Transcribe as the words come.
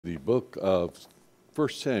The book of 1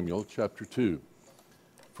 Samuel chapter 2.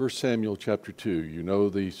 1 Samuel chapter 2. You know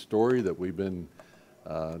the story that we've been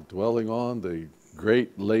dwelling on, the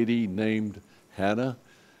great lady named Hannah,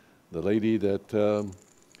 the lady that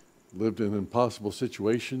lived in impossible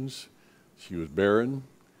situations. She was barren,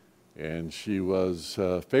 and she was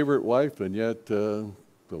a favorite wife, and yet the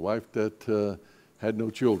wife that had no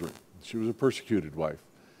children. She was a persecuted wife.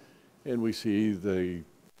 And we see the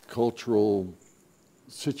cultural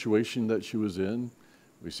situation that she was in.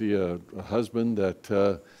 We see a husband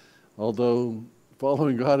that, although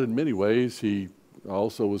following God in many ways, he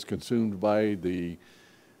also was consumed by the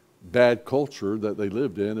bad culture that they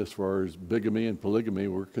lived in as far as bigamy and polygamy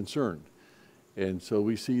were concerned. And so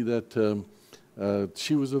we see that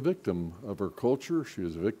she was a victim of her culture. She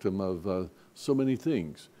was a victim of so many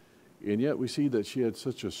things. And yet we see that she had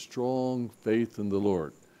such a strong faith in the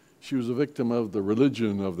Lord. She was a victim of the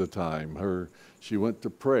religion of the time. She went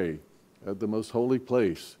to pray at the most holy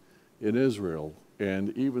place in Israel,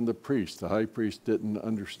 and even the priest, the high priest, didn't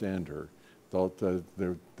understand her. Thought that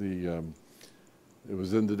it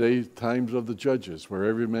was in the times of the judges, where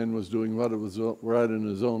every man was doing what it was right in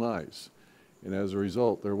his own eyes, and as a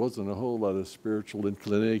result, there wasn't a whole lot of spiritual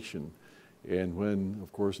inclination. And when,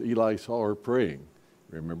 of course, Eli saw her praying,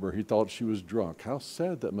 remember, he thought she was drunk. How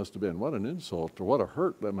sad that must have been. What an insult, or what a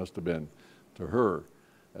hurt that must have been to her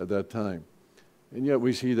at that time. And yet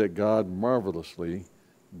we see that God marvelously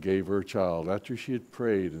gave her a child after she had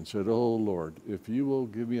prayed and said, "Oh Lord, if you will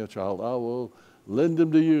give me a child, I will lend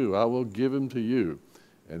him to you. I will give him to you.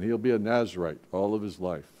 And he'll be a Nazarite all of his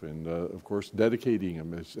life." And of course, dedicating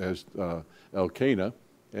him as Elkanah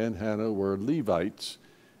and Hannah were Levites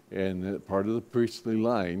and part of the priestly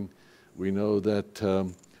line. We know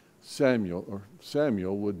that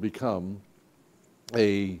Samuel would become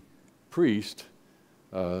a priest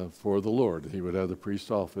for the Lord. He would have the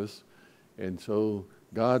priest's office, and so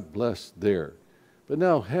God blessed there. But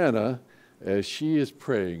now Hannah, as she is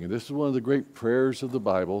praying, and this is one of the great prayers of the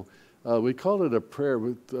Bible, we call it a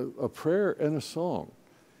prayer and a song.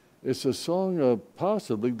 It's a song of,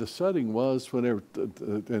 possibly the setting was whenever,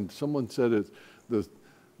 and someone said it,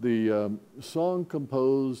 the song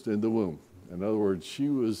composed in the womb. In other words, she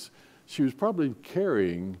was probably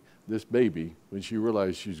carrying this baby when she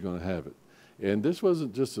realized she was going to have it. And this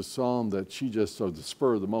wasn't just a psalm that she just, on the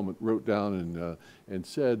spur of the moment, wrote down and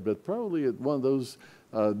said, but probably at one of those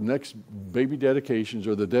next baby dedications,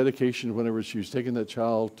 or the dedication whenever she was taking that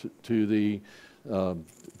child to the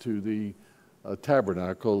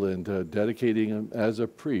tabernacle and dedicating him as a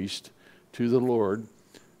priest to the Lord.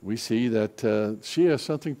 We see that she has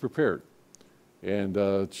something prepared.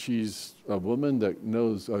 And she's a woman that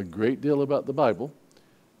knows a great deal about the Bible.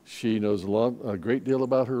 She knows a great deal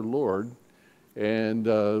about her Lord. And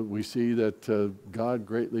we see that God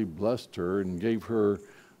greatly blessed her and gave her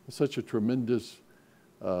such a tremendous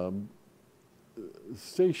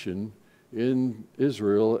station in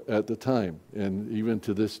Israel at the time, and even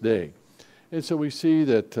to this day. And so we see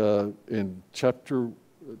that in chapter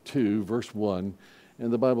 2, verse 1,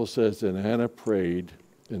 and the Bible says, "And Hannah prayed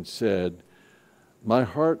and said, 'My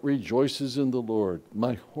heart rejoices in the Lord.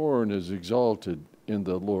 My horn is exalted in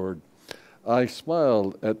the Lord. I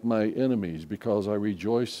smile at my enemies because I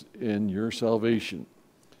rejoice in your salvation.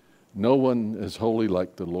 No one is holy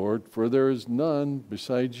like the Lord, for there is none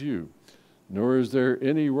besides you, nor is there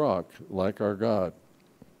any rock like our God.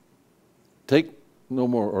 Talk no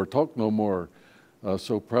more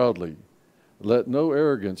so proudly. Let no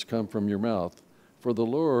arrogance come from your mouth. For the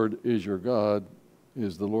Lord is your God,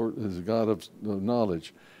 is the God of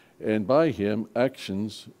knowledge, and by him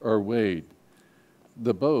actions are weighed.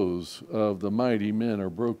 The bows of the mighty men are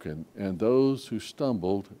broken, and those who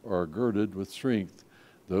stumbled are girded with strength.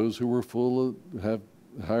 Those who were full have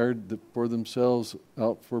hired for themselves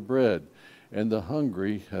out for bread, and the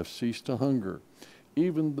hungry have ceased to hunger.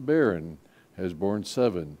 Even the barren has borne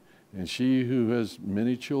 7, and she who has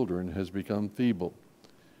many children has become feeble.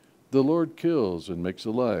 The Lord kills and makes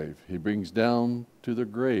alive. He brings down to the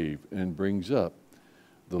grave and brings up.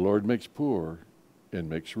 The Lord makes poor and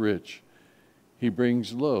makes rich. He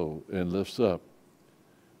brings low and lifts up.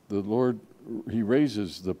 The Lord, he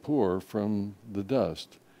raises the poor from the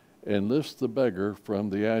dust and lifts the beggar from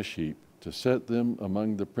the ash heap, to set them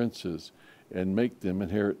among the princes and make them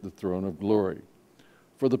inherit the throne of glory.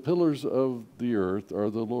 For the pillars of the earth are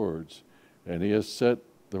the Lord's, and he has set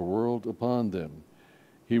the world upon them.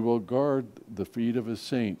 He will guard the feet of his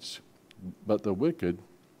saints, but the wicked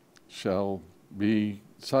shall be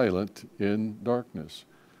silent in darkness.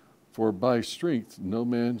 For by strength no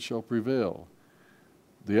man shall prevail.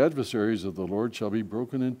 The adversaries of the Lord shall be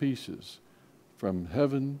broken in pieces. From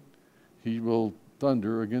heaven he will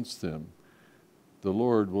thunder against them. The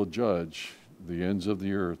Lord will judge the ends of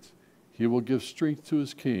the earth. He will give strength to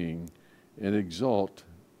his king and exalt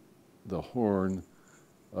the horn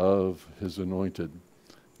of his anointed.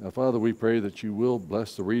 Now, Father, we pray that you will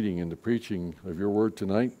bless the reading and the preaching of your word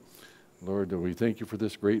tonight. Lord, we thank you for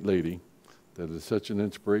this great lady that is such an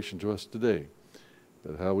inspiration to us today.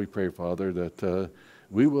 But how we pray, Father, that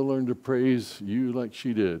we will learn to praise you like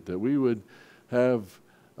she did, that we would have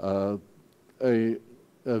a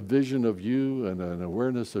vision of you and an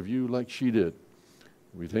awareness of you like she did.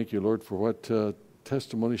 We thank you, Lord, for what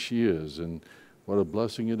testimony she is, and what a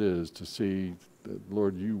blessing it is to see that,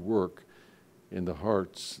 Lord, you work in the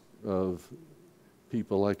hearts of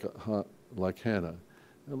people like Hannah.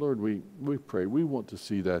 And Lord, we pray, we want to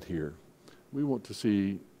see that here. We want to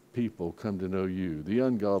see people come to know you, the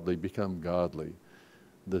ungodly become godly,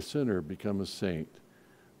 the sinner become a saint,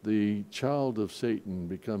 the child of Satan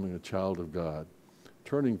becoming a child of God,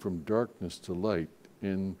 turning from darkness to light,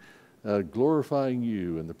 and glorifying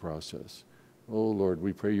you in the process. Oh Lord,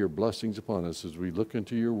 we pray your blessings upon us as we look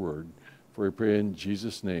into your word. For we pray in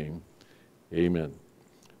Jesus' name, amen.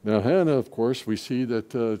 Now Hannah, of course, we see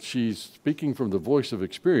that she's speaking from the voice of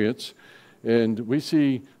experience, and we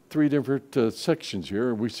see three different sections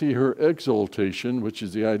here. We see her exaltation, which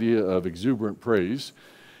is the idea of exuberant praise,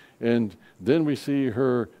 and then we see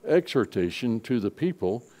her exhortation to the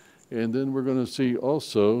people, and then we're going to see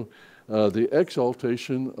also the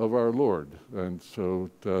exaltation of our Lord. And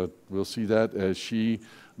so we'll see that as she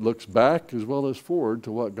looks back as well as forward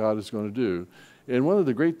to what God is going to do. And one of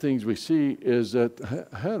the great things we see is that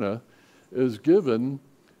Hannah is given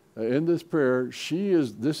in this prayer,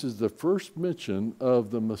 this is the first mention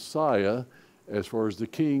of the Messiah as far as the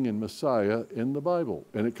king and Messiah in the Bible.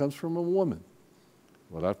 And it comes from a woman.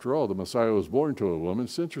 Well, after all, the Messiah was born to a woman.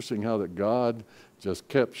 It's interesting how that God just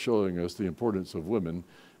kept showing us the importance of women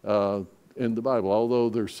in the Bible. Although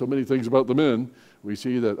there's so many things about the men, we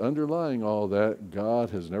see that underlying all that, God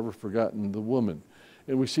has never forgotten the woman.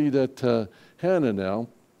 And we see that Hannah now,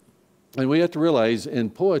 and we have to realize in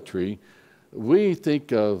poetry, we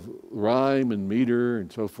think of rhyme and meter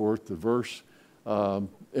and so forth, the verse, and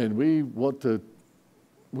we want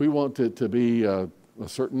it to be a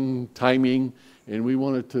certain timing, and we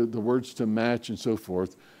want the words to match and so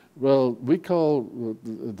forth. Well, they call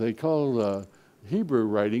Hebrew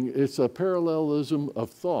writing, it's a parallelism of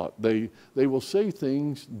thought. They will say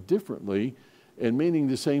things differently and meaning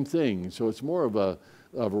the same thing. So it's more of a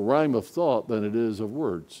rhyme of thought than it is of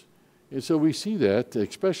words. And so we see that,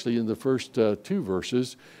 especially in the first two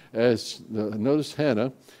verses, as notice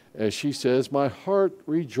Hannah, as she says, my heart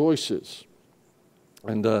rejoices.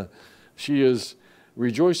 And she is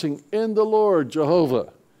rejoicing in the Lord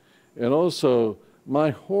Jehovah. And also, my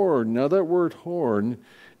horn. Now that word horn,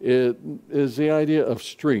 it is the idea of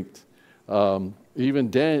strength. Even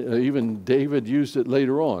David used it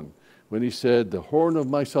later on when he said, the horn of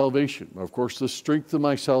my salvation. Of course, the strength of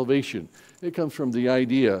my salvation. It comes from the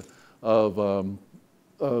idea of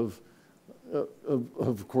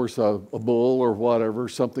course, a bull or whatever,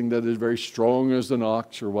 something that is very strong as an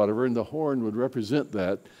ox or whatever, and the horn would represent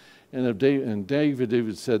that. And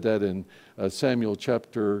David said that in 1 Samuel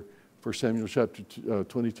chapter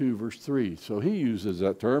 22, verse 3. So he uses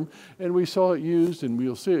that term, and we saw it used, and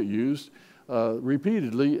we'll see it used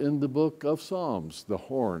repeatedly in the book of Psalms, the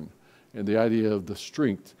horn, and the idea of the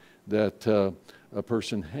strength that a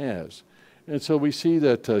person has. And so we see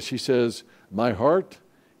that she says, my heart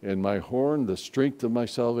and my horn, the strength of my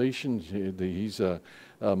salvation.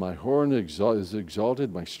 My horn is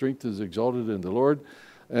exalted, my strength is exalted in the Lord.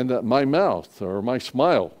 And my mouth, or my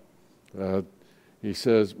smile. He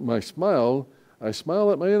says, my smile, I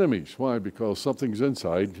smile at my enemies. Why? Because something's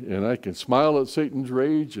inside, and I can smile at Satan's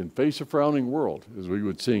rage and face a frowning world, as we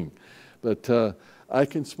would sing. But I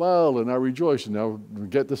can smile and I rejoice. And now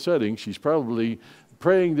get the setting. She's probably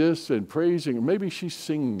praying this and praising, or maybe she's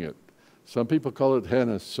singing it. Some people call it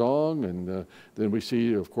Hannah's song, and then we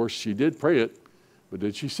see, of course, she did pray it, but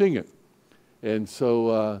did she sing it? And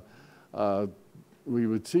so we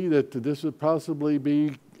would see that this would possibly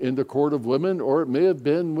be in the court of women, or it may have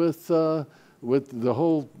been with the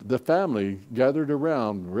family gathered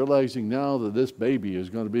around, realizing now that this baby is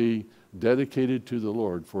going to be dedicated to the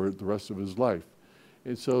Lord for the rest of his life.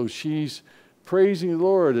 And so she's praising the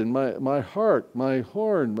Lord, and my heart, my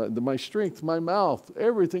horn, my strength, my mouth,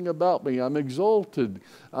 everything about me, I'm exalted.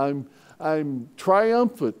 I'm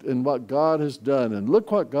triumphant in what God has done. And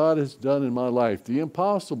look what God has done in my life. The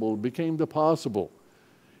impossible became the possible.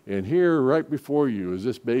 And here, right before you, is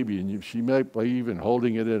this baby, and she might be even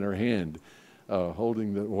holding it in her hand.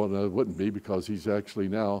 holding the, well, no, it wouldn't be, because he's actually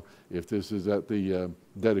now, if this is at the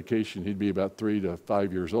dedication, he'd be about 3 to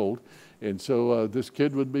 5 years old. And so this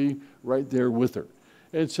kid would be right there with her.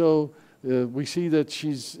 And so we see that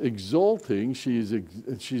she's exulting, she's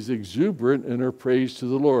exuberant in her praise to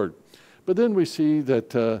the Lord. But then we see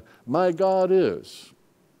that my God is.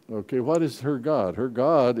 Okay, what is her God? Her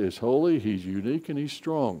God is holy, he's unique, and he's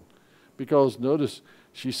strong. Because notice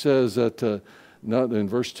she says that, not in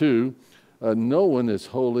verse 2, no one is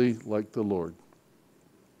holy like the Lord.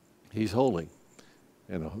 He's holy.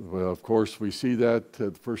 And well, of course, we see that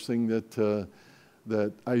the first thing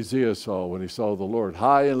that Isaiah saw when he saw the Lord,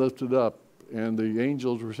 high and lifted up, and the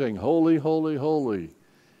angels were saying, holy, holy, holy.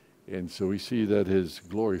 And so we see that his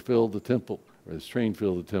glory filled the temple, or his train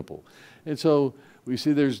filled the temple. And so we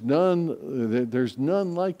see there's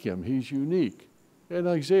none like him. He's unique. And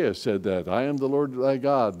Isaiah said that, I am the Lord thy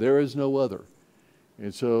God, there is no other.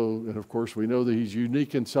 And so, and of course, we know that he's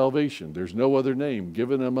unique in salvation. There's no other name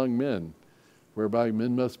given among men whereby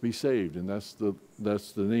men must be saved, and that's the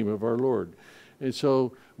name of our Lord. And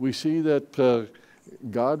so we see that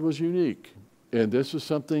God was unique. And this is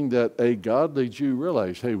something that a godly Jew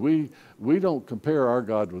realized. Hey, we don't compare our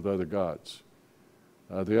God with other gods.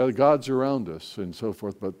 The other gods around us and so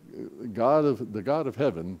forth, but the God of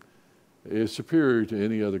heaven is superior to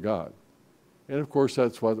any other god. And of course,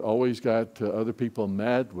 that's what always got other people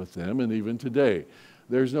mad with them, and even today.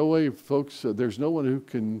 There's no way, folks, there's no one who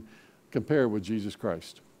can compare with Jesus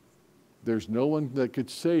Christ. There's no one that could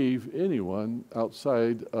save anyone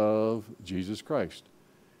outside of Jesus Christ.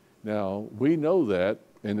 Now, we know that,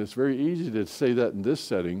 and it's very easy to say that in this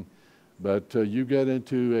setting, but you get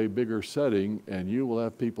into a bigger setting, and you will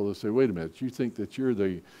have people that say, wait a minute, you think that you're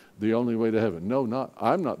the only way to heaven. No,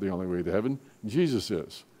 I'm not the only way to heaven. Jesus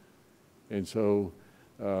is. And so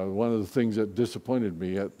one of the things that disappointed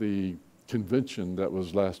me at the convention that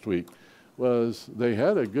was last week was they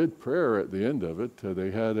had a good prayer at the end of it.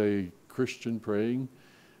 They had a Christian praying,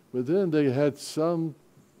 but then they had some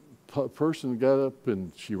person got up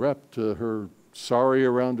and she wrapped her sari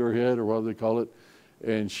around her head, or what do they call it,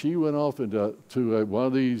 and she went off into one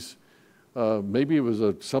of these, maybe it was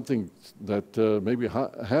something that maybe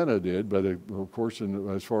Hannah did, but of course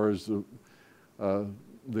as far as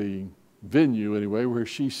the venue anyway, where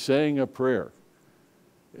she sang a prayer.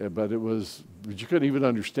 But you couldn't even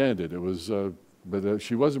understand it. It was, but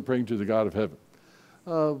she wasn't praying to the God of heaven.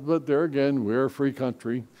 But there again, we're a free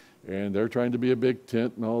country, and they're trying to be a big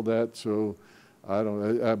tent and all that. So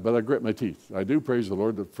but I grit my teeth. I do praise the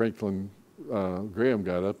Lord that Franklin Graham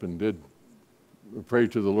got up and did pray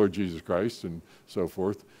to the Lord Jesus Christ and so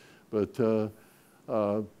forth. But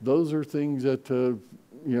those are things that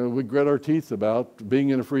we grit our teeth about. Being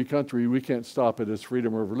in a free country, we can't stop it as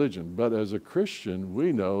freedom of religion. But as a Christian,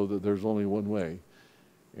 we know that there's only one way,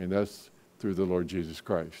 and that's through the Lord Jesus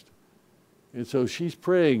Christ. And so she's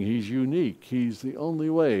praying, he's unique, he's the only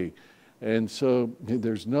way. And so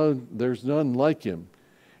there's none like him.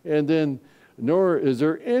 And then, nor is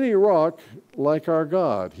there any rock like our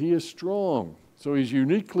God. He is strong. So he's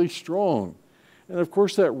uniquely strong. And of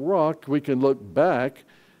course that rock, we can look back,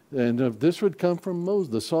 and this would come from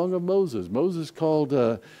Moses, the Song of Moses. Moses called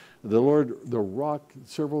the Lord the rock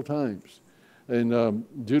several times. In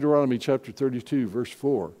Deuteronomy chapter 32, verse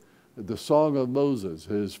 4, the Song of Moses,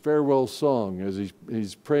 his farewell song as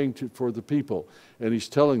he's praying for the people. And he's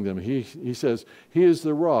telling them, he says, he is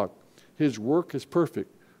the rock. His work is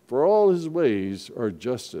perfect. For all his ways are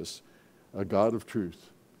justice, a God of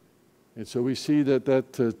truth. And so we see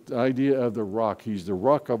that idea of the rock, he's the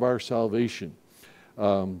rock of our salvation.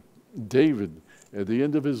 David, at the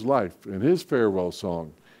end of his life, in his farewell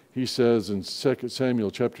song, he says in 2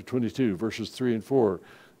 Samuel chapter 22, verses 3 and 4,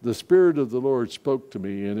 the Spirit of the Lord spoke to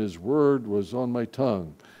me, and his word was on my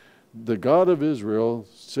tongue. The God of Israel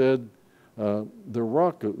said, the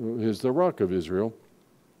rock is the rock of Israel.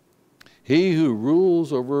 He who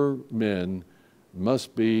rules over men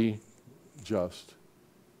must be just.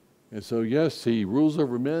 And so, yes, he rules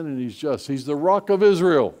over men and he's just. He's the rock of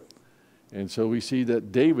Israel. And so we see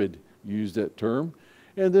that David used that term.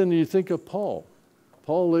 And then you think of Paul.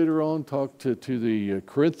 Paul later on talked to the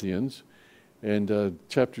Corinthians, and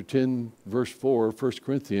chapter 10, verse 4, 1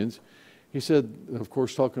 Corinthians, he said, of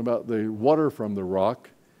course, talking about the water from the rock,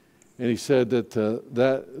 and he said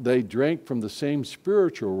that they drank from the same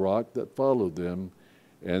spiritual rock that followed them,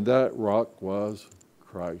 and that rock was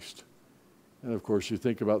Christ. And of course, you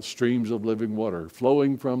think about streams of living water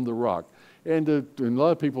flowing from the rock. And a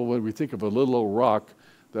lot of people, when we think of a little old rock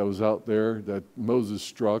that was out there that Moses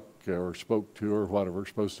struck or spoke to or whatever,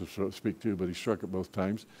 supposed to speak to, but he struck it both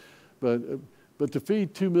times. But But to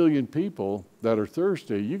feed 2 million people that are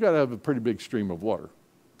thirsty, you got to have a pretty big stream of water.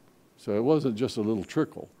 So it wasn't just a little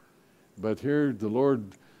trickle. But here the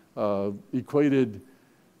Lord equated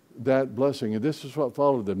that blessing, and this is what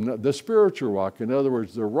followed them. The spiritual rock, in other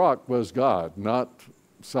words, the rock was God, not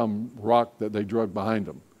some rock that they drug behind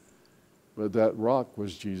them. But that rock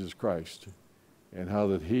was Jesus Christ, and how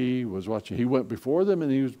that he was watching. He went before them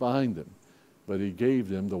and he was behind them, but he gave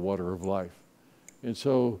them the water of life. And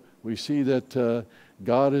so we see that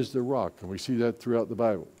God is the rock, and we see that throughout the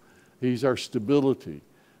Bible. He's our stability.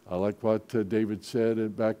 I like what David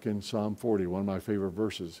said back in Psalm 40, one of my favorite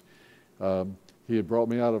verses. He had brought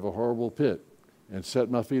me out of a horrible pit and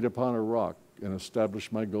set my feet upon a rock and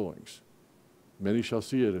established my goings. Many shall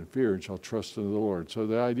see it and fear and shall trust in the Lord. So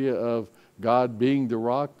the idea of God being the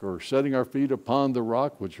rock, or setting our feet upon the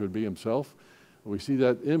rock, which would be himself, we see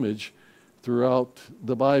that image throughout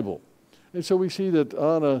the Bible. And so we see that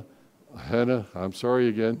Hannah, I'm sorry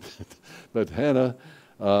again, but Hannah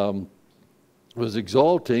was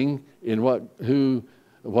exalting in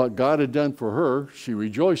what God had done for her. She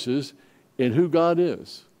rejoices in who God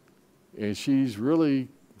is. And she's really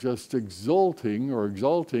just exalting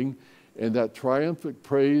in that triumphant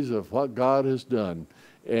praise of what God has done.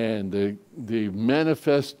 And the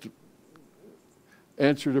manifest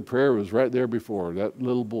answer to prayer was right there before that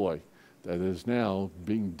little boy that is now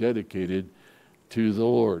being dedicated to the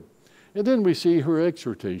Lord. And then we see her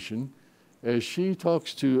exhortation as she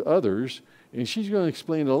talks to others, and she's going to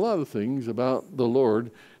explain a lot of things about the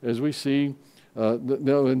Lord as we see.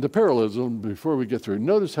 Now, in the parallelism, before we get through,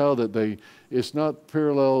 notice how that it's not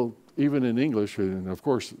parallel even in English, and of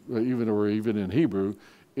course, even in Hebrew.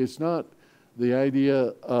 It's not the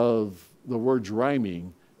idea of the words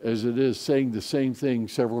rhyming as it is saying the same thing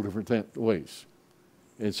several different ways.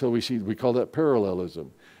 And so we call that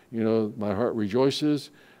parallelism. You know, my heart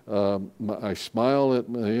rejoices. I smile at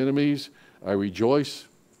my enemies. I rejoice,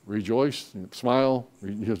 smile,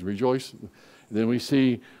 rejoice. And then we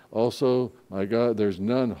see also, my God, there's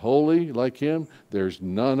none holy like him. There's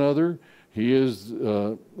none other. He is,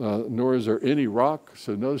 nor is there any rock.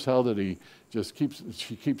 So notice how that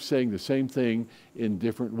she keeps saying the same thing in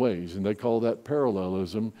different ways. And they call that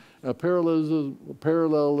parallelism. A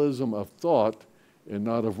parallelism of thought and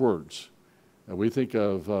not of words. And we think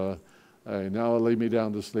of, now I lay me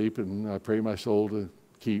down to sleep and I pray my soul to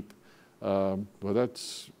keep. Well,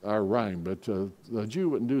 that's our rhyme, but the Jew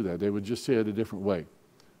wouldn't do that. They would just say it a different way.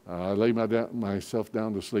 I lay myself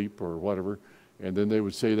down to sleep or whatever, and then they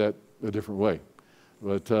would say that a different way.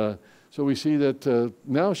 But so we see that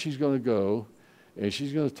now she's going to go, and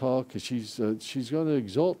she's going to talk, and she's going to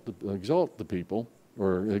exalt the people,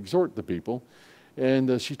 or exhort the people,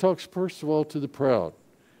 and she talks first of all to the proud.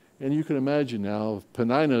 And you can imagine now, if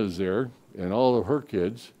Peninnah is there, and all of her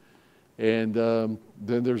kids, and then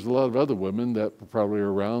there's a lot of other women that were probably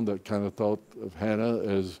around that kind of thought of Hannah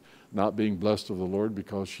as not being blessed of the Lord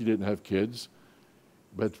because she didn't have kids.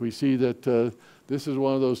 But we see that this is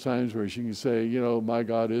one of those times where she can say, you know, my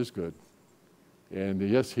God is good. And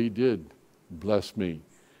yes, he did bless me.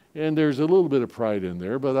 And there's a little bit of pride in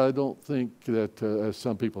there, but I don't think that, as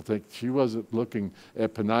some people think, she wasn't looking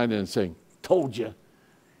at Peninnah and saying, told you.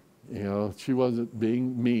 You know, she wasn't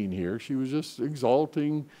being mean here. She was just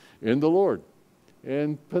exalting in the Lord.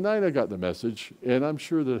 And Peninnah got the message, and I'm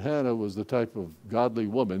sure that Hannah was the type of godly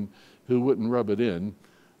woman who wouldn't rub it in,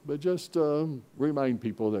 but just remind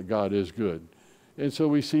people that God is good. And so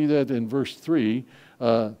we see that in verse 3,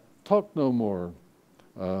 talk no more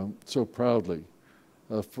so proudly.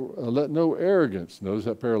 Let no arrogance, notice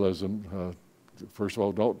that parallelism. First of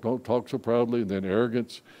all, don't talk so proudly, and then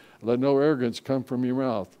arrogance. Let no arrogance come from your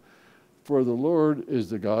mouth. For the Lord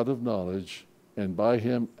is the God of knowledge, and by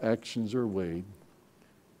him actions are weighed.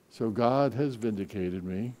 So God has vindicated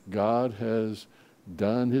me. God has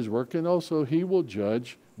done his work, and also he will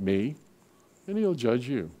judge me, and he'll judge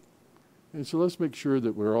you. And so let's make sure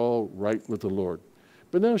that we're all right with the Lord.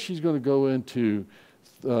 But now she's going to go into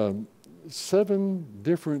 7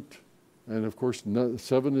 different, and of course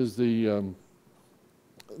 7 is the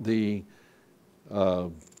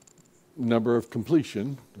number of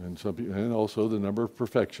completion, and also the number of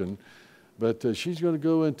perfection. But she's going to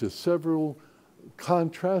go into several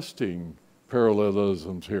contrasting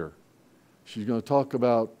parallelisms here. She's going to talk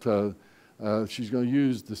about, she's going to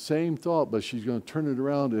use the same thought, but she's going to turn it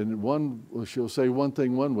around, and she'll say one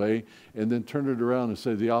thing one way, and then turn it around and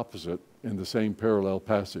say the opposite in the same parallel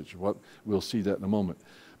passage. We'll see that in a moment.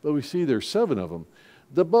 But we see there's 7 of them.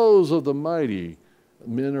 The bows of the mighty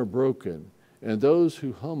men are broken, and those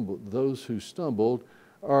who stumbled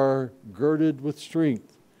are girded with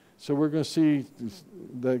strength. So we're going to see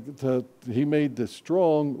that he made the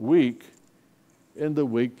strong weak and the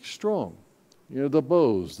weak strong. You know, the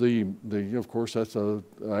bows, of course, that's an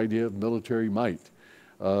idea of military might,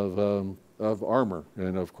 of armor,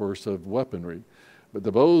 and of course of weaponry. But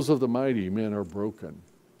the bows of the mighty men are broken.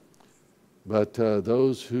 But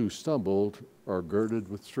those who stumbled are girded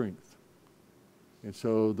with strength. And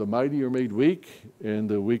so the mighty are made weak, and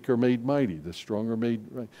the weak are made mighty. The strong are made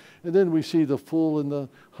right. And then we see the full and the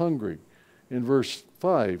hungry. In verse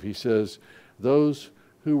 5, he says, those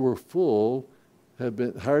who were full have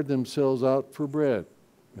hired themselves out for bread.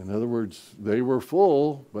 In other words, they were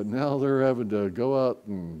full, but now they're having to go out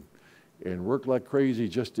and work like crazy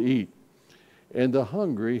just to eat. And the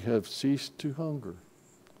hungry have ceased to hunger.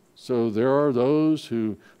 So there are those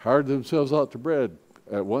who hired themselves out to bread.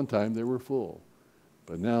 At one time they were full,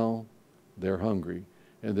 but now they're hungry.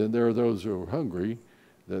 And then there are those who are hungry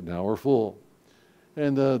that now are full.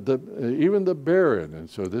 And even the barren, and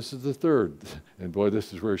so this is the third, and boy,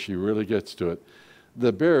 this is where she really gets to it.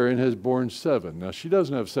 The barren has borne 7. Now, she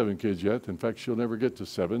doesn't have 7 kids yet. In fact, she'll never get to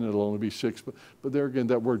 7. It'll only be 6. But there again,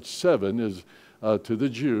 that word 7 is, to the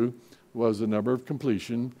Jew, was the number of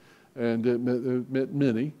completion, and it meant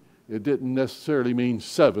many. It didn't necessarily mean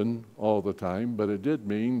 7 all the time, but it did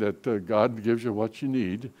mean that God gives you what you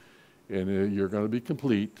need, and you're going to be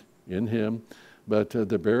complete in him. But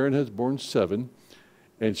the barren has borne 7,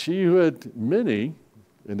 and she who had many,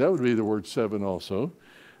 and that would be the word 7 also,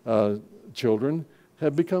 children,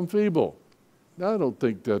 have become feeble. Now, I don't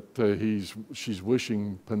think that she's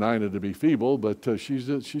wishing Peninnah to be feeble, but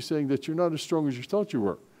she's saying that you're not as strong as you thought you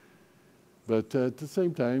were. But at the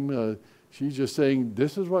same time, she's just saying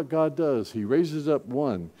this is what God does. He raises up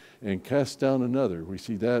one and casts down another. We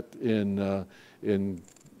see that in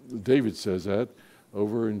David says that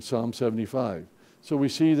over in Psalm 75. So we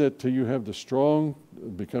see that you have the strong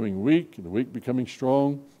becoming weak, the weak becoming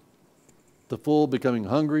strong, the full becoming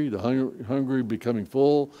hungry, the hungry becoming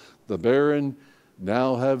full, the barren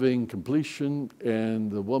now having completion,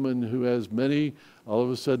 and the woman who has many all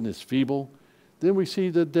of a sudden is feeble. Then we see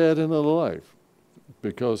the dead and alive,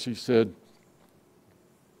 because he said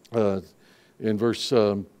in verse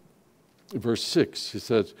 6, he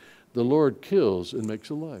says, the Lord kills and makes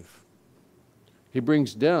alive. He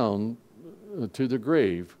brings down to the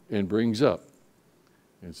grave and brings up.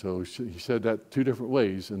 And so he said that 2 different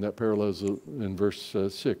ways, and that parallels in verse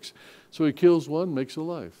 6. So he kills one, makes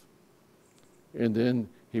alive. And then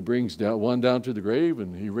he brings one down to the grave,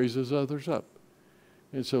 and he raises others up.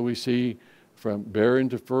 And so we see from barren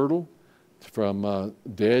to fertile, from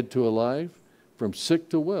dead to alive, from sick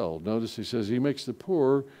to well. Notice he says he makes the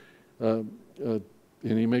poor and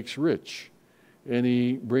he makes rich. And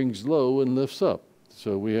he brings low and lifts up.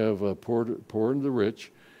 So we have poor and the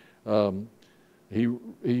rich.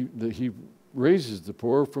 He raises the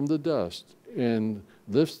poor from the dust and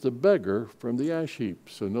lifts the beggar from the ash heap.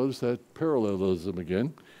 So notice that parallelism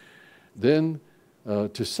again. Then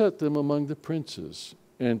to set them among the princes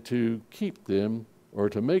and to keep them or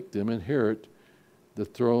to make them inherit the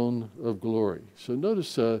throne of glory. So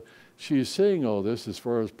notice she is saying all this as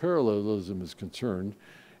far as parallelism is concerned,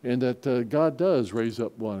 and that God does raise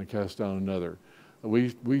up one and cast down another.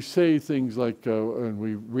 We say things like, and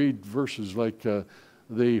we read verses like,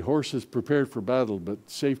 the horse is prepared for battle, but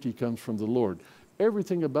safety comes from the Lord.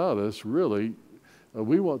 Everything about us, really,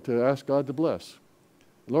 we want to ask God to bless.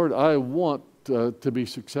 Lord, I want to be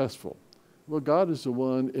successful. Well, God is the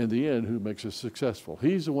one in the end who makes us successful.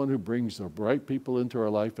 He's the one who brings the right people into our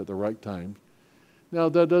life at the right time. Now,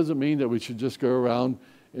 that doesn't mean that we should just go around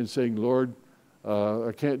and saying, Lord,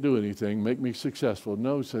 I can't do anything, make me successful.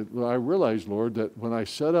 No, well, I realize, Lord, that when I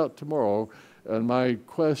set out tomorrow on my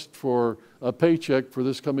quest for a paycheck for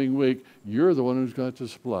this coming week, you're the one who's going to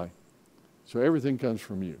supply. So everything comes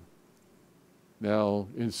from you. Now,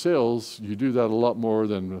 in sales, you do that a lot more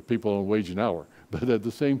than people on wage and hour. But at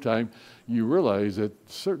the same time, you realize that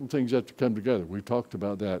certain things have to come together. We talked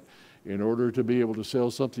about that. In order to be able to sell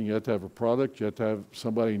something, you have to have a product. You have to have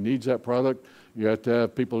somebody who needs that product. You have to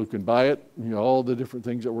have people who can buy it. You know, all the different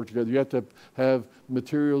things that work together. You have to have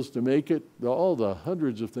materials to make it. All the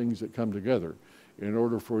hundreds of things that come together in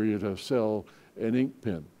order for you to sell an ink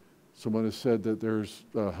pen. Someone has said that there's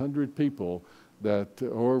 100 people that,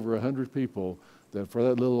 or over 100 people, that for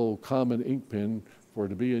that little common ink pen, for it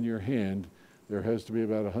to be in your hand, there has to be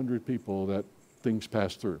about 100 people that things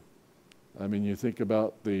pass through. I mean, you think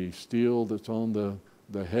about the steel that's on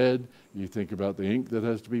the head, you think about the ink that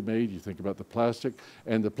has to be made, you think about the plastic,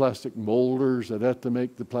 and the plastic molders that have to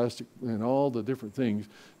make the plastic, and all the different things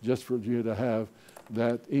just for you to have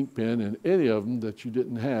that ink pen. And any of them that you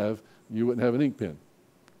didn't have, you wouldn't have an ink pen.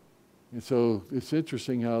 And so it's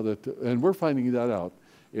interesting how that, and we're finding that out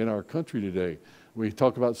in our country today. We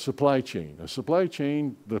talk about supply chain. A supply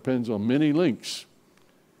chain depends on many links.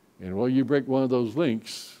 And well, you break one of those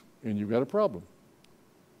links and you've got a problem.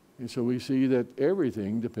 And so we see that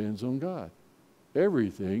everything depends on God.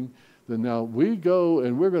 Everything. Then now we go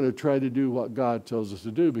and we're going to try to do what God tells us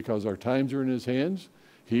to do because our times are in his hands.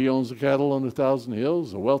 He owns the cattle on 1,000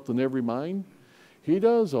 hills, the wealth in every mine. He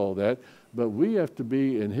does all that, but we have to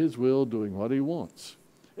be in his will doing what he wants.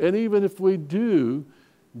 And even if we do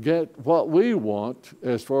get what we want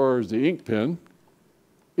as far as the ink pen,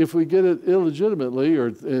 if we get it illegitimately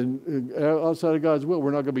or outside of God's will,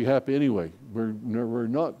 we're not going to be happy anyway. We're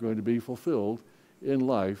not going to be fulfilled in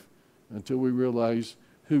life until we realize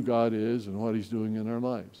who God is and what he's doing in our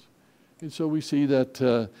lives. And so we see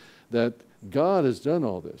that that God has done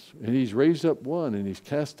all this, and he's raised up one, and he's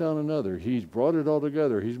cast down another. He's brought it all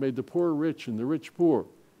together. He's made the poor rich and the rich poor.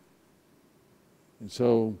 And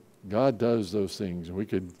so God does those things, and we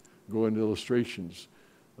could go into illustrations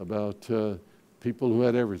about people who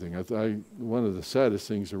had everything. One of the saddest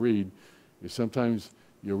things to read is sometimes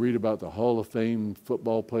you'll read about the Hall of Fame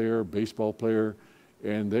football player, baseball player,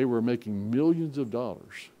 and they were making millions of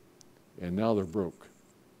dollars, and now they're broke.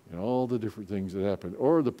 And all the different things that happen.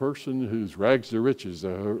 Or the person who's rags to riches,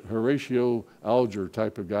 a Horatio Alger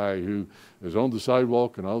type of guy who is on the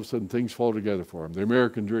sidewalk and all of a sudden things fall together for him, the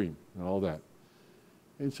American dream and all that.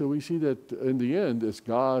 And so we see that in the end, it's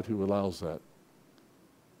God who allows that.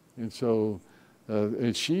 And so,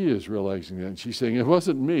 and she is realizing that. And she's saying, it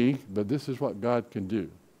wasn't me, but this is what God can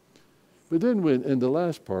do. But then in the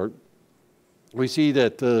last part, we see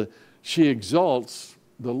that she exalts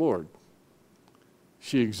the Lord.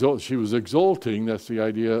 She was exalting, that's the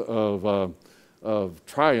idea of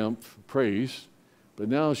triumph, praise, but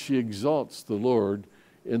now she exalts the Lord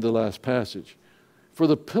in the last passage. For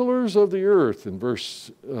the pillars of the earth, in verse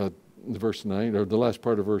 9, or the last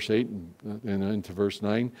part of verse 8 and into verse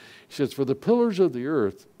 9, he says, for the pillars of the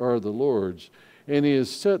earth are the Lord's, and he has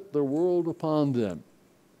set the world upon them.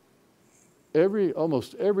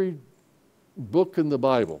 Almost every book in the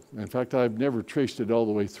Bible, in fact, I've never traced it all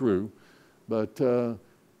the way through, but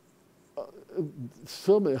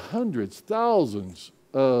so many hundreds, thousands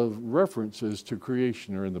of references to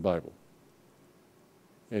creation are in the Bible.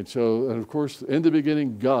 And so, and of course, in the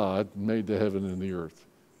beginning, God made the heaven and the earth.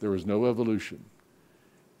 There was no evolution.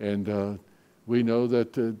 And we know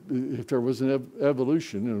that if there was an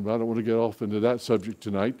evolution, and I don't want to get off into that subject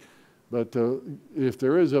tonight, but if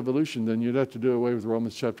there is evolution, then you'd have to do away with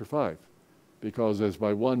Romans chapter 5. Because as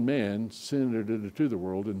by one man sin entered into the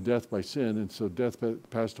world, and death by sin, and so death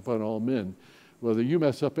passed upon all men. Well, you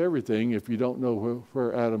mess up everything if you don't know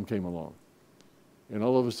where Adam came along. And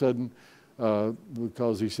all of a sudden,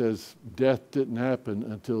 because he says death didn't happen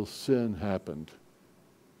until sin happened.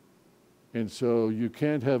 And so you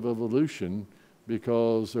can't have evolution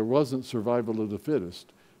because there wasn't survival of the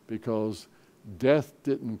fittest, because death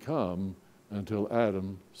didn't come until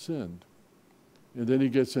Adam sinned. And then he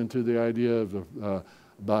gets into the idea of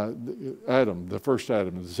by Adam, the first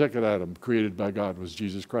Adam, and the second Adam created by God was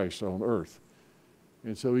Jesus Christ on earth.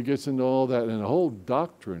 And so he gets into all that, and the whole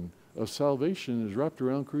doctrine of salvation is wrapped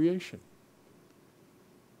around creation.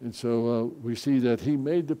 And so we see that he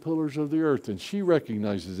made the pillars of the earth, and she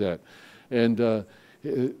recognizes that. And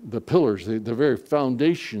the pillars, the very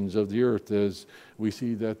foundations of the earth, as we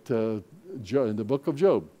see that in the book of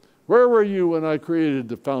Job. Where were you when I created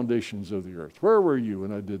the foundations of the earth? Where were you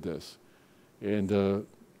when I did this? And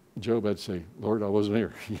Job had to say, Lord, I wasn't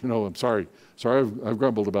here. I'm sorry. Sorry, I've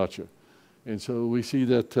grumbled about you. And so we see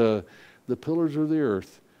that the pillars of the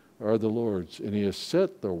earth are the Lord's, and he has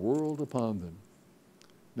set the world upon them.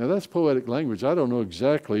 Now, that's poetic language. I don't know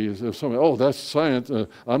exactly. If somebody, that's science.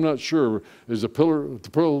 I'm not sure. Is the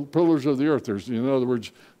pillars of the earth? In other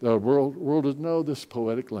words, the world is, no, this is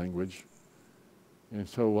poetic language. And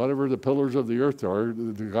so whatever the pillars of the earth are,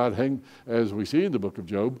 God as we see in the book of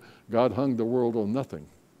Job, God hung the world on nothing.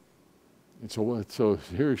 And so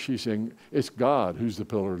here she's saying, it's God who's the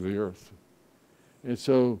pillar of the earth. And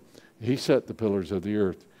so he set the pillars of the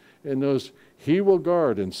earth. And those he will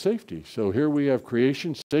guard in safety. So here we have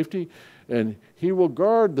creation, safety, and he will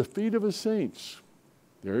guard the feet of his saints.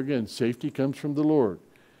 There again, safety comes from the Lord.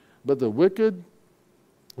 But the wicked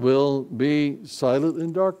will be silent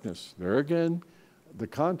in darkness. There again, the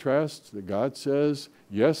contrast that God says,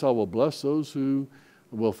 yes, I will bless those who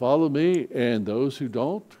will follow me, and those who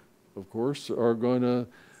don't, of course, are going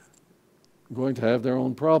to have their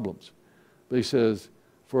own problems. But he says,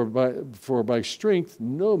 for by strength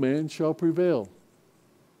no man shall prevail.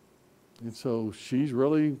 And so she's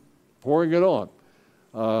really pouring it on.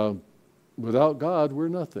 without God, we're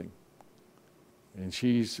nothing. And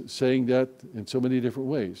she's saying that in so many different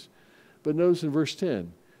ways. But notice in verse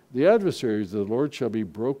 10, the adversaries of the Lord shall be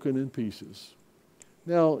broken in pieces.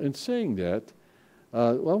 Now, in saying that,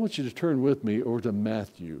 I want you to turn with me over to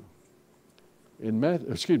Matthew. In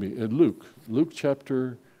Luke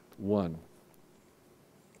chapter 1.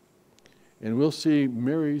 And we'll see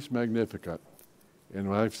Mary's Magnificat.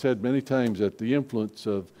 And I've said many times that the influence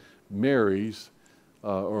of Mary's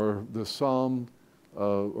or the psalm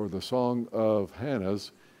or the song of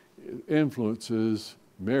Hannah's influences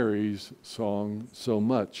Mary's song so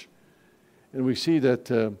much. And we see that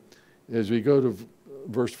as we go to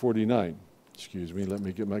verse 49. Excuse me, let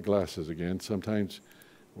me get my glasses again. Sometimes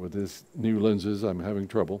with these new lenses, I'm having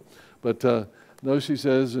trouble. But notice he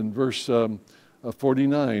says in verse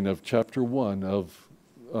 49 of chapter 1 of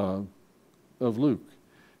Luke,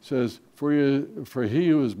 says, For he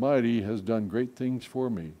who is mighty has done great things for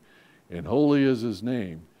me, and holy is his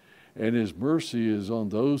name, and his mercy is on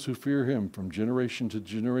those who fear him from generation to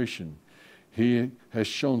generation. He has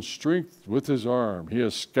shown strength with his arm. He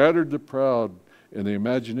has scattered the proud in the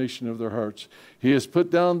imagination of their hearts. He has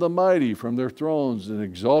put down the mighty from their thrones and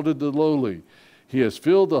exalted the lowly. He has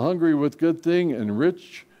filled the hungry with good thing, and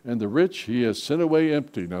the rich he has sent away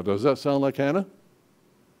empty. Now, does that sound like Hannah?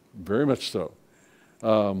 Very much so.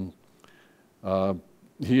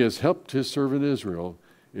 He has helped his servant Israel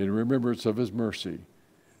in remembrance of his mercy.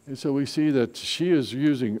 And so we see that she is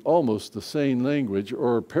using almost the same language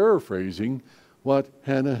or paraphrasing what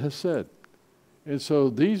Hannah has said. And so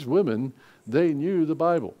these women, they knew the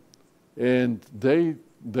Bible, and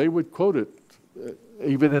they would quote it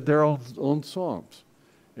even in their own songs.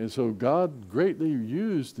 And so God greatly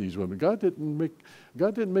used these women. God didn't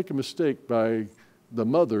make a mistake by the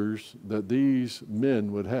mothers that these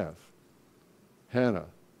men would have. Hannah,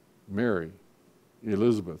 Mary,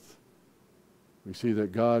 Elizabeth. We see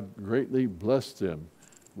that God greatly blessed them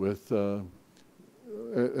with, and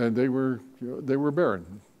they were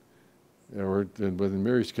barren. And in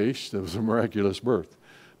Mary's case, there was a miraculous birth.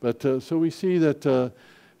 But so we see that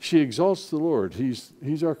she exalts the Lord.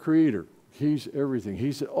 He's our creator. He's everything.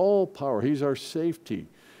 He's all power. He's our safety.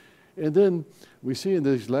 And then we see in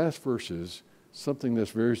these last verses something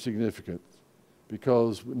that's very significant.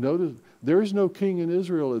 Because notice, there is no king in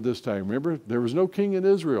Israel at this time. Remember, there was no king in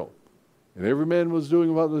Israel. And every man was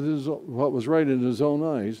doing what was right in his own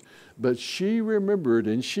eyes. But she remembered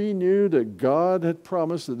and she knew that God had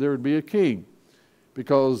promised that there would be a king.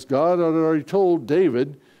 Because God had already told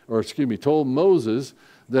told Moses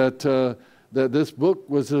that that this book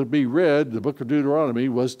was to be read, the book of Deuteronomy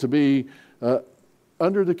was to be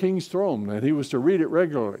under the king's throne, and he was to read it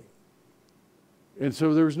regularly. And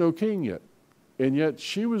so there was no king yet. And yet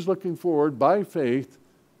she was looking forward by faith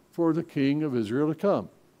for the king of Israel to come.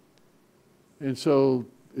 And so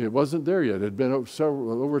it wasn't there yet. It had been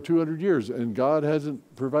over 200 years, and God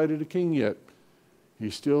hasn't provided a king yet.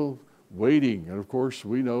 He's still waiting. And of course,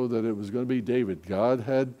 we know that it was going to be David. God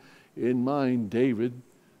had in mind David,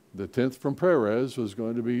 the 10th from Perez, was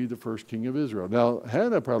going to be the first king of Israel. Now,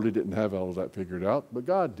 Hannah probably didn't have all of that figured out, but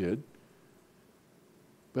God did.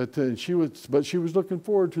 But she was looking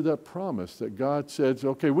forward to that promise that God said,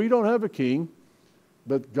 okay, we don't have a king,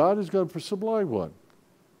 but God is going to supply one.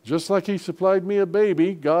 Just like he supplied me a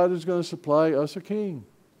baby, God is going to supply us a king.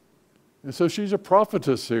 And so she's a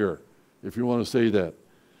prophetess here, if you want to say that.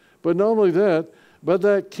 But not only that, but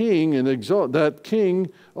that king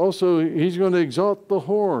also, he's going to exalt the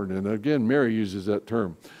horn. And again, Mary uses that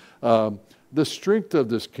term. The strength of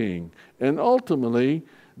this king. And ultimately,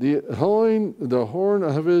 the horn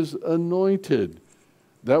of his anointed.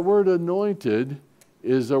 That word anointed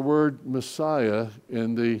is the word Messiah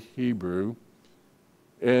in the Hebrew.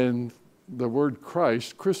 And the word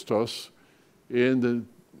Christ, Christos, in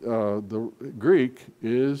the Greek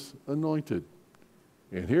is anointed.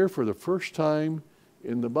 And here for the first time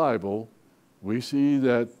in the Bible, we see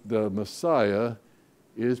that the Messiah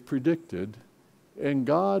is predicted, and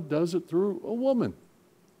God does it through a woman.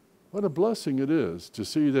 What a blessing it is to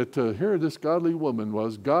see that here this godly woman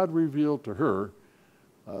was, God revealed to her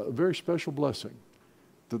a very special blessing,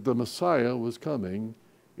 that the Messiah was coming,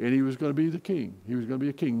 and he was going to be the king. He was going to be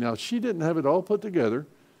a king. Now, she didn't have it all put together.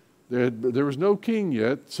 There was no king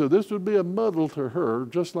yet, so this would be a muddle to her,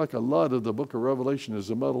 just like a lot of the book of Revelation is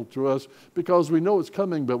a muddle to us, because we know it's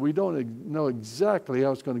coming, but we don't know exactly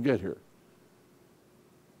how it's going to get here.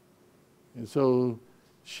 And so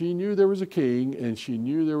she knew there was a king, and she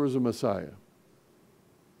knew there was a Messiah.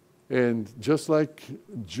 And just like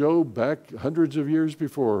Job back hundreds of years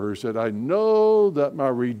before her said, I know that my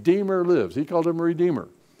Redeemer lives. He called him a Redeemer.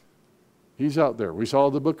 He's out there. We saw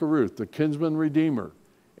the book of Ruth, the kinsman redeemer,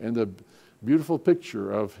 and the beautiful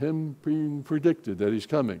picture of him being predicted that he's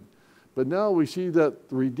coming. But now we see that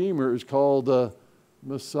the Redeemer is called the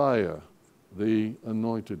Messiah, the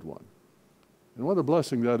Anointed One. And what a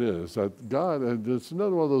blessing that is, that God, it's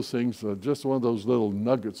another one of those things, just one of those little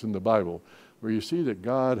nuggets in the Bible, where you see that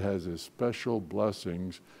God has his special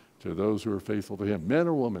blessings to those who are faithful to him, man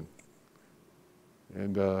or woman.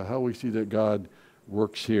 And how we see that God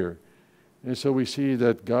works here. And so we see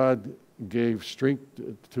that God gave strength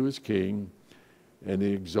to his king, and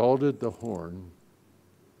he exalted the horn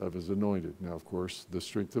of his anointed. Now, of course, the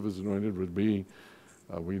strength of his anointed would be,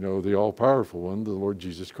 we know, the all-powerful one, the Lord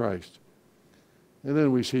Jesus Christ. And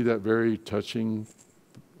then we see that very touching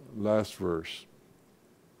last verse.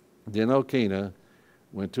 Then Elkanah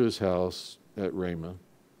went to his house at Ramah,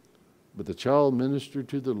 but the child ministered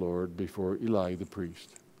to the Lord before Eli the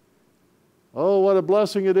priest. Oh, what a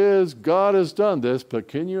blessing it is. God has done this, but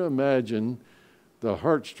can you imagine the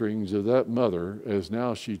heartstrings of that mother as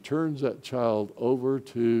now she turns that child over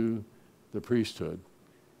to the priesthood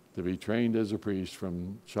to be trained as a priest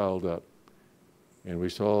from child up. And we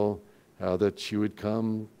saw how that she would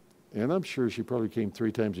come, and I'm sure she probably came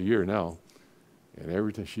 3 times a year now, and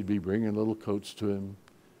every time she'd be bringing little coats to him.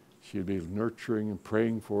 She'd be nurturing and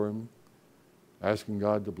praying for him, asking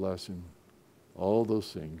God to bless him, all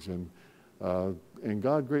those things. And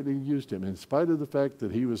God greatly used him in spite of the fact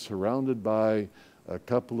that he was surrounded by a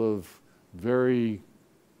couple of very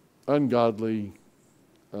ungodly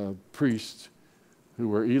priests who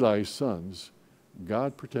were Eli's sons.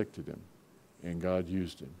 God protected him, and God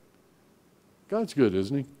used him. God's good,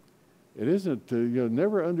 isn't he? It isn't,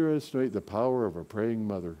 never underestimate the power of a praying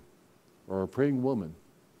mother or a praying woman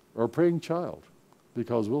or a praying child,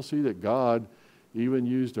 because we'll see that God even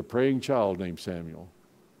used a praying child named Samuel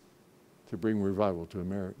to bring revival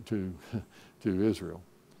to Israel.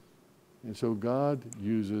 And so God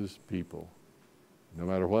uses people, no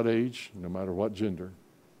matter what age, no matter what gender.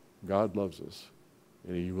 God loves us,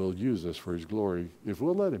 and he will use us for his glory if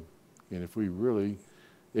we'll let him, and if we really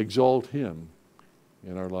exalt him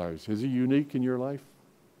in our lives. Is he unique in your life?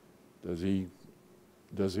 Does he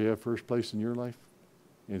have first place in your life?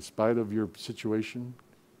 In spite of your situation,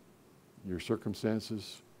 your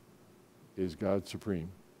circumstances, is God supreme?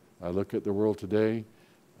 I look at the world today.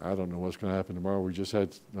 I don't know what's going to happen tomorrow. We just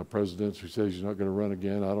had a president who says he's not going to run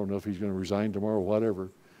again. I don't know if he's going to resign tomorrow, whatever.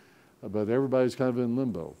 But everybody's kind of in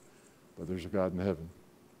limbo. But there's a God in heaven,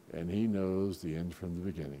 and he knows the end from the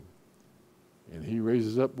beginning. And he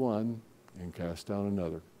raises up one and casts down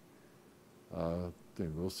another.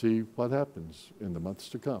 Then we'll see what happens in the months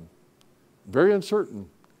to come. Very uncertain,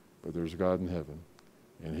 but there's a God in heaven.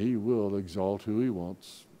 And he will exalt who he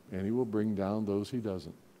wants, and he will bring down those he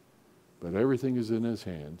doesn't. But everything is in his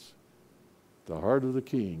hands. The heart of the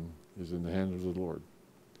king is in the hand of the Lord.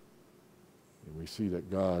 And we see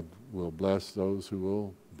that God will bless those who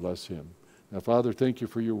will bless him. Now, Father, thank you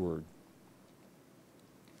for your word.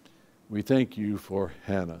 We thank you for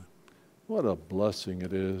Hannah. What a blessing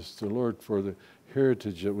it is to Lord for the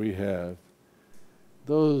heritage that we have.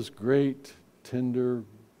 Those great, tender,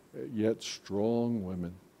 yet strong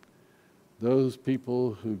women. Those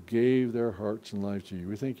people who gave their hearts and lives to you.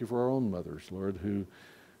 We thank you for our own mothers, Lord,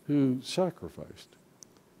 who sacrificed.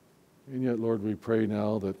 And yet, Lord, we pray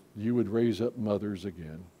now that you would raise up mothers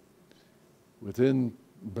again within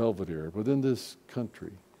Belvedere, within this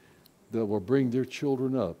country, that will bring their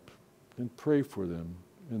children up and pray for them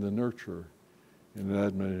in the nurture and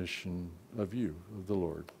admonition of you, of the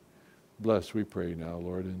Lord. Bless, we pray now,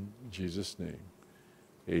 Lord, in Jesus' name.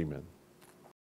 Amen.